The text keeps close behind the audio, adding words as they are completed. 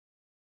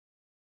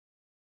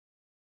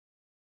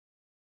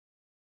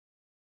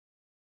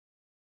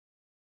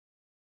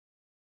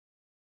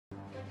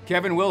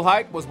Kevin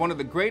Willhite was one of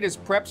the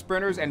greatest prep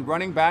sprinters and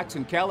running backs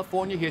in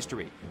California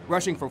history,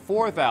 rushing for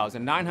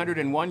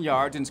 4,901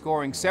 yards and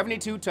scoring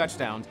 72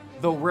 touchdowns,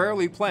 though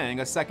rarely playing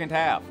a second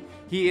half.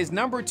 He is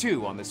number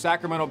 2 on the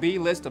Sacramento Bee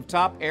list of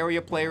top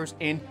area players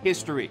in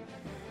history.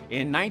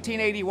 In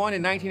 1981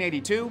 and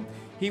 1982,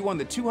 he won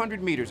the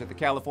 200 meters at the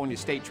California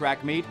State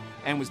Track Meet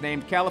and was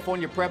named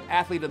California Prep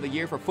Athlete of the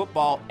Year for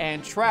football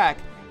and track,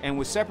 and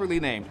was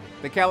separately named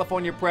the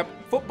California Prep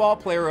Football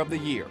Player of the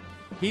Year.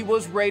 He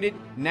was rated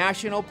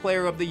National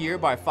Player of the Year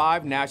by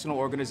 5 national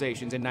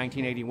organizations in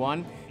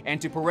 1981 and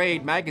to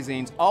Parade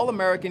Magazine's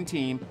All-American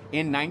Team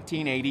in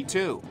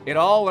 1982. It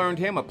all earned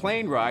him a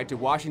plane ride to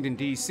Washington,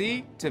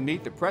 D.C. to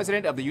meet the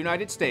President of the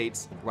United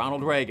States,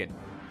 Ronald Reagan.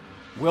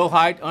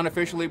 Willhite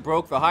unofficially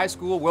broke the high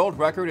school world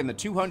record in the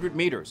 200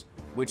 meters,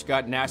 which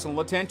got national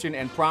attention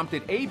and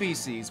prompted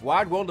ABC's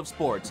Wide World of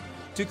Sports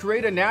to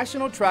create a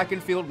national track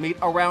and field meet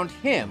around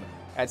him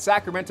at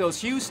Sacramento's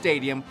Hughes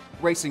Stadium,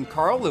 racing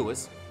Carl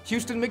Lewis,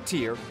 Houston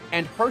McTeer,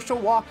 and Herschel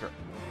Walker.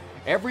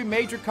 Every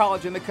major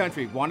college in the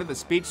country wanted the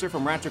speedster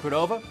from Rancho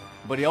Cordova,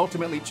 but he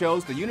ultimately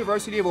chose the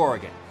University of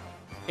Oregon.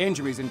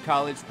 Injuries in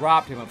college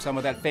robbed him of some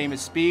of that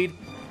famous speed,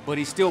 but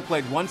he still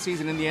played 1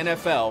 season in the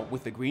NFL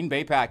with the Green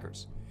Bay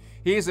Packers.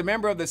 He is a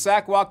member of the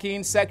Sac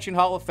Joaquin Section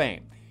Hall of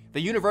Fame,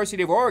 the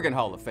University of Oregon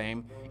Hall of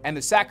Fame, and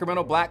the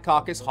Sacramento Black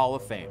Caucus Hall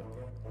of Fame.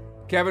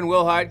 Kevin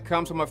Willhite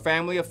comes from a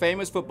family of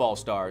famous football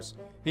stars.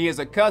 He is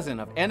a cousin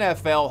of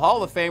NFL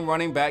Hall of Fame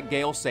running back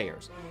Gale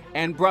Sayers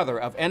and brother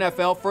of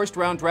NFL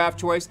first-round draft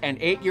choice and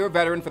 8-year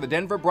veteran for the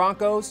Denver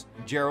Broncos,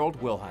 Gerald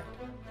Willhite.